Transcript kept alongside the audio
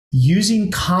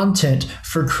using content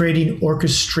for creating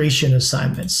orchestration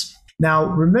assignments. Now,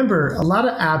 remember, a lot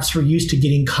of apps were used to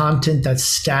getting content that's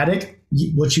static.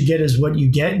 What you get is what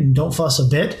you get, and don't fuss a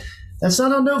bit. That's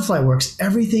not how Noteflight works.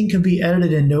 Everything can be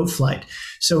edited in Noteflight.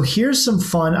 So here's some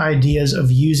fun ideas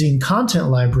of using content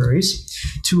libraries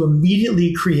to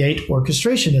immediately create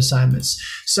orchestration assignments.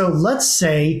 So let's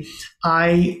say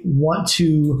I want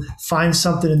to find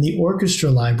something in the orchestra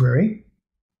library,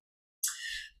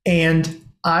 and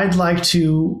I'd like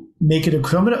to make it I'm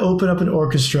going to open up an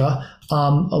orchestra,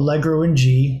 Allegro in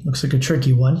G, looks like a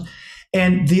tricky one.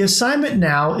 And the assignment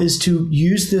now is to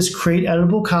use this create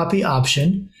editable copy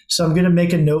option. So I'm going to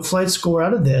make a Noteflight score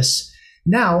out of this.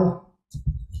 Now,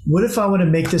 what if I want to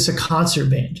make this a concert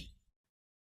band?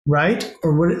 Right?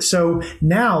 So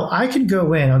now I can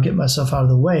go in, I'll get myself out of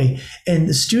the way, and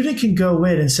the student can go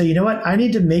in and say, you know what, I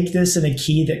need to make this in a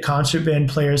key that concert band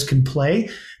players can play,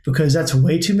 because that's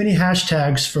way too many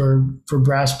hashtags for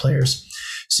brass players.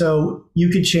 So you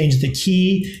could change the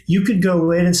key. You could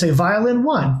go in and say violin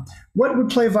 1. What would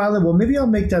play violin? Well, maybe I'll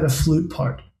make that a flute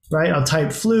part, right? I'll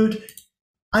type flute.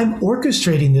 I'm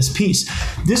orchestrating this piece.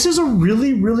 This is a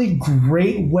really, really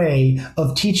great way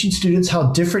of teaching students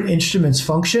how different instruments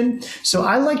function. So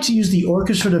I like to use the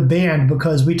orchestra to band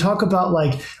because we talk about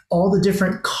like all the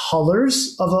different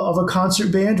colors of a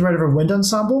concert band, right, of a wind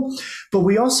ensemble. But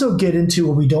we also get into,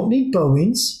 well, we don't need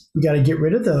bowings. We got to get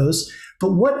rid of those.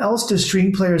 But what else do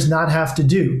string players not have to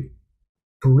do?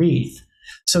 Breathe.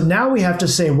 So now we have to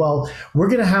say, well, we're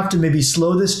going to have to maybe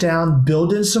slow this down,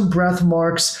 build in some breath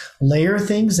marks, layer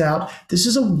things out. This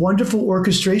is a wonderful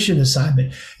orchestration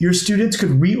assignment. Your students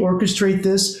could reorchestrate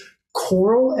this.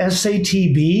 Choral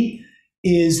SATB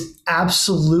is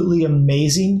absolutely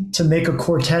amazing to make a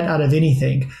quartet out of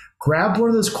anything. Grab one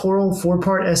of those choral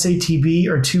 4-part SATB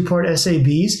or 2-part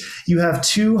SABs. You have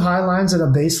 2 high lines and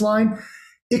a bass line.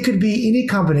 It could be any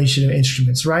combination of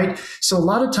instruments, right? So a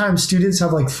lot of times students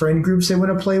have like friend groups they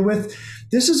want to play with.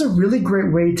 This is a really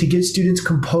great way to get students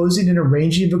composing and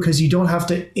arranging, because you don't have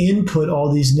to input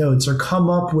all these notes or come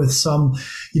up with some,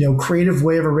 creative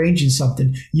way of arranging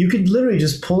something. You could literally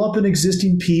just pull up an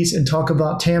existing piece and talk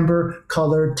about timbre,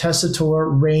 color, tessitura,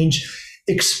 range,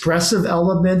 expressive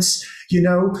elements,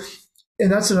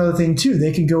 and that's another thing too.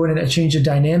 They can go in and change the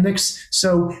dynamics.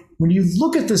 So when you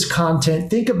look at this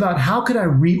content, think about how could I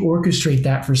reorchestrate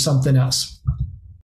that for something else?